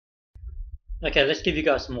Okay, let's give you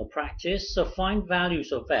guys some more practice. So find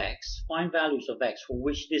values of x for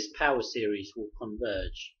which this power series will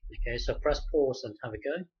converge. Okay, so press pause and have a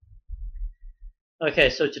go.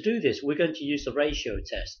 Okay, so to do this, we're going to use the ratio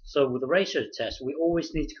test. So with the ratio test, we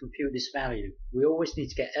always need to compute this value. We always need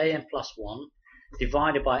to get an+1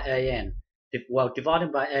 divided by an. Well,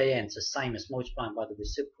 dividing by an is the same as multiplying by the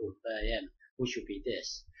reciprocal of an, which would be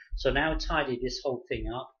this. So now tidy this whole thing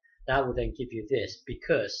up. That will then give you this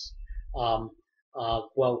because, well,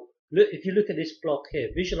 look, if you look at this block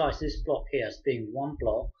here, visualize this block here as being one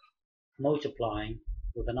block multiplying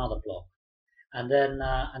with another block, and then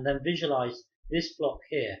visualize this block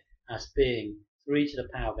here as being 3 to the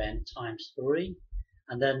power of n times 3,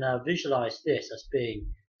 and then visualize this as being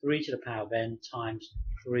 3 to the power of n times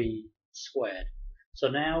 3 squared. So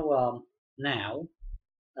now,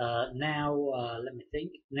 let me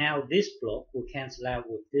think. Now this block will cancel out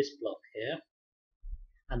with this block here,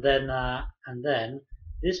 and then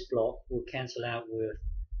this block will cancel out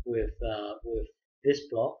with this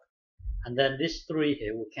block, and then this 3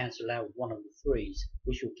 here will cancel out with one of the 3's,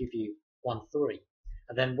 which will give you 1, 3.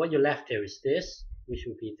 And then what you're left here is this, which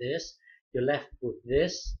will be this. You're left with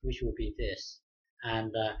this, which will be this,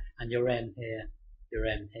 and your n here, your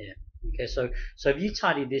n here. Okay, so if you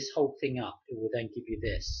tidy this whole thing up, it will then give you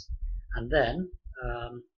this, and then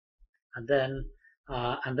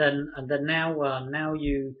now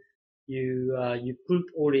you group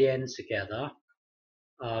all the n's together.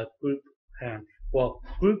 Group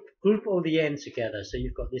all the n's together. So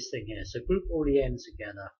you've got this thing here. So group all the n's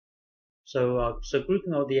together. So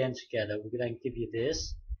grouping all the n's together will then give you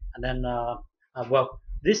this, and then well,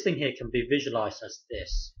 this thing here can be visualized as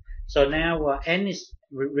this. So now n is,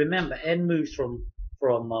 remember, n moves from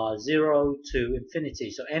 0 to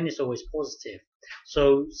infinity. So n is always positive.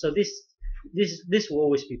 So this will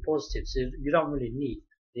always be positive. So you don't really need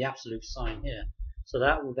the absolute sign here. So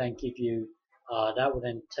that will then give you that will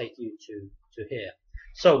then take you to here.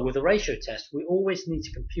 So with the ratio test, we always need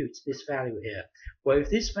to compute this value here. Well, if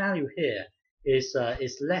this value here is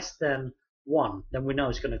less than 1, then we know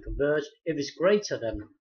it's going to converge. If it's greater than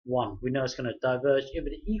 1, we know it's going to diverge. If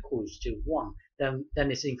it equals to 1, then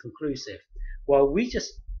it's inconclusive. Well, we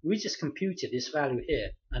just computed this value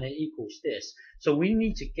here, and it equals this. So we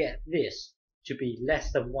need to get this to be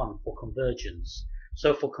less than 1 for convergence.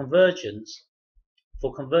 So for convergence,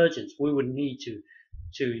 we would need to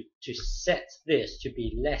set this to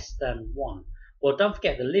be less than 1. Well, don't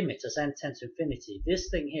forget the limit as n tends to infinity. This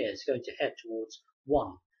thing here is going to head towards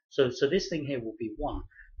 1. So this thing here will be 1.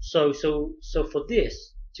 So for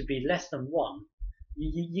this to be less than 1,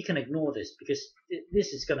 you can ignore this because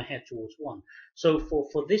this is going to head towards 1. So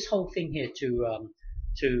for this whole thing here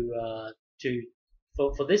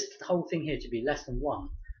for this whole thing here to be less than 1,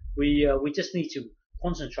 we just need to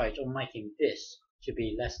concentrate on making this to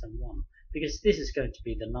be less than 1, because this is going to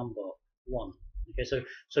be the number 1. Okay,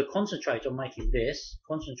 so concentrate on making this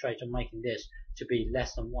to be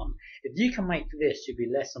less than 1. If you can make this to be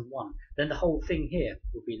less than 1, then the whole thing here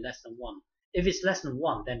will be less than 1. If it's less than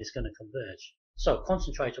 1, then it's going to converge. So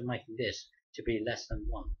concentrate on making this to be less than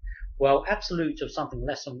 1. Well, absolute of something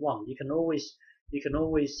less than 1, you can always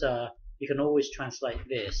translate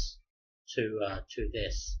this to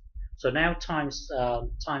this. So now times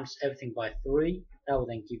everything by 3, that will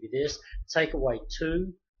then give you this. Take away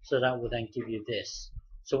 2, so that will then give you this.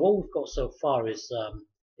 So what we've got so far is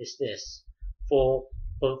this. For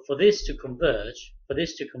this to converge,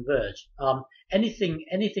 anything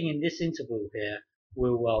in this interval here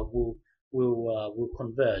will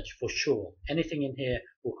converge for sure. Anything in here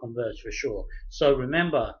will converge for sure. So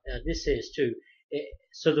remember, this here is 2.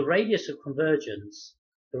 So the radius convergence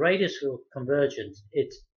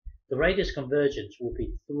will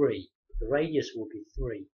be 3. The radius will be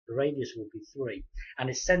 3, and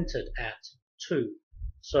it's centered at 2.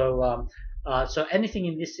 So so anything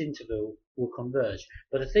in this interval will converge.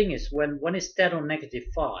 But the thing is, when it's dead on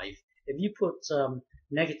 -5, if you put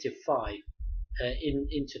 -5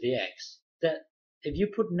 into the x, if you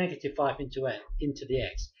put -5 into the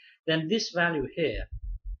x, then this value here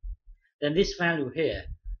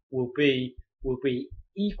will be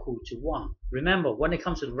equal to 1. Remember, when it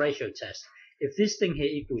comes to the ratio test, if this thing here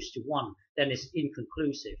equals to 1, then it's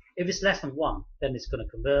inconclusive. If it's less than 1, then it's going to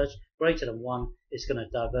converge. Greater than 1, it's going to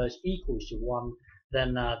diverge. Equals to 1,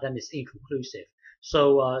 then it's inconclusive.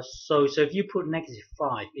 So if you put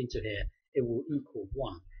 -5 into here, it will equal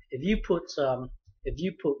 1. If you put what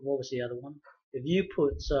was the other one? If you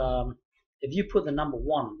put the number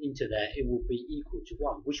 1 into there, it will be equal to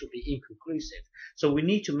 1, which will be inconclusive. So we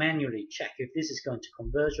need to manually check if this is going to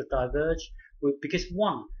converge or diverge, because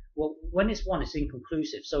 1 well, when it's 1, it's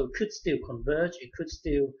inconclusive, so it could still converge, it could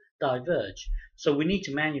still diverge. So we need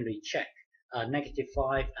to manually check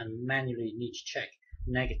 -5 and manually need to check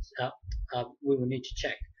negative. We will need to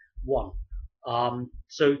check 1.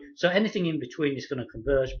 So anything in between is going to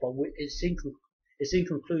converge, but it's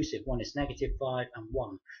inconclusive when it's -5 and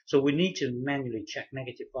 1. So we need to manually check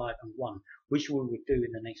 -5 and 1, which we will do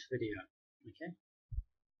in the next video. Okay.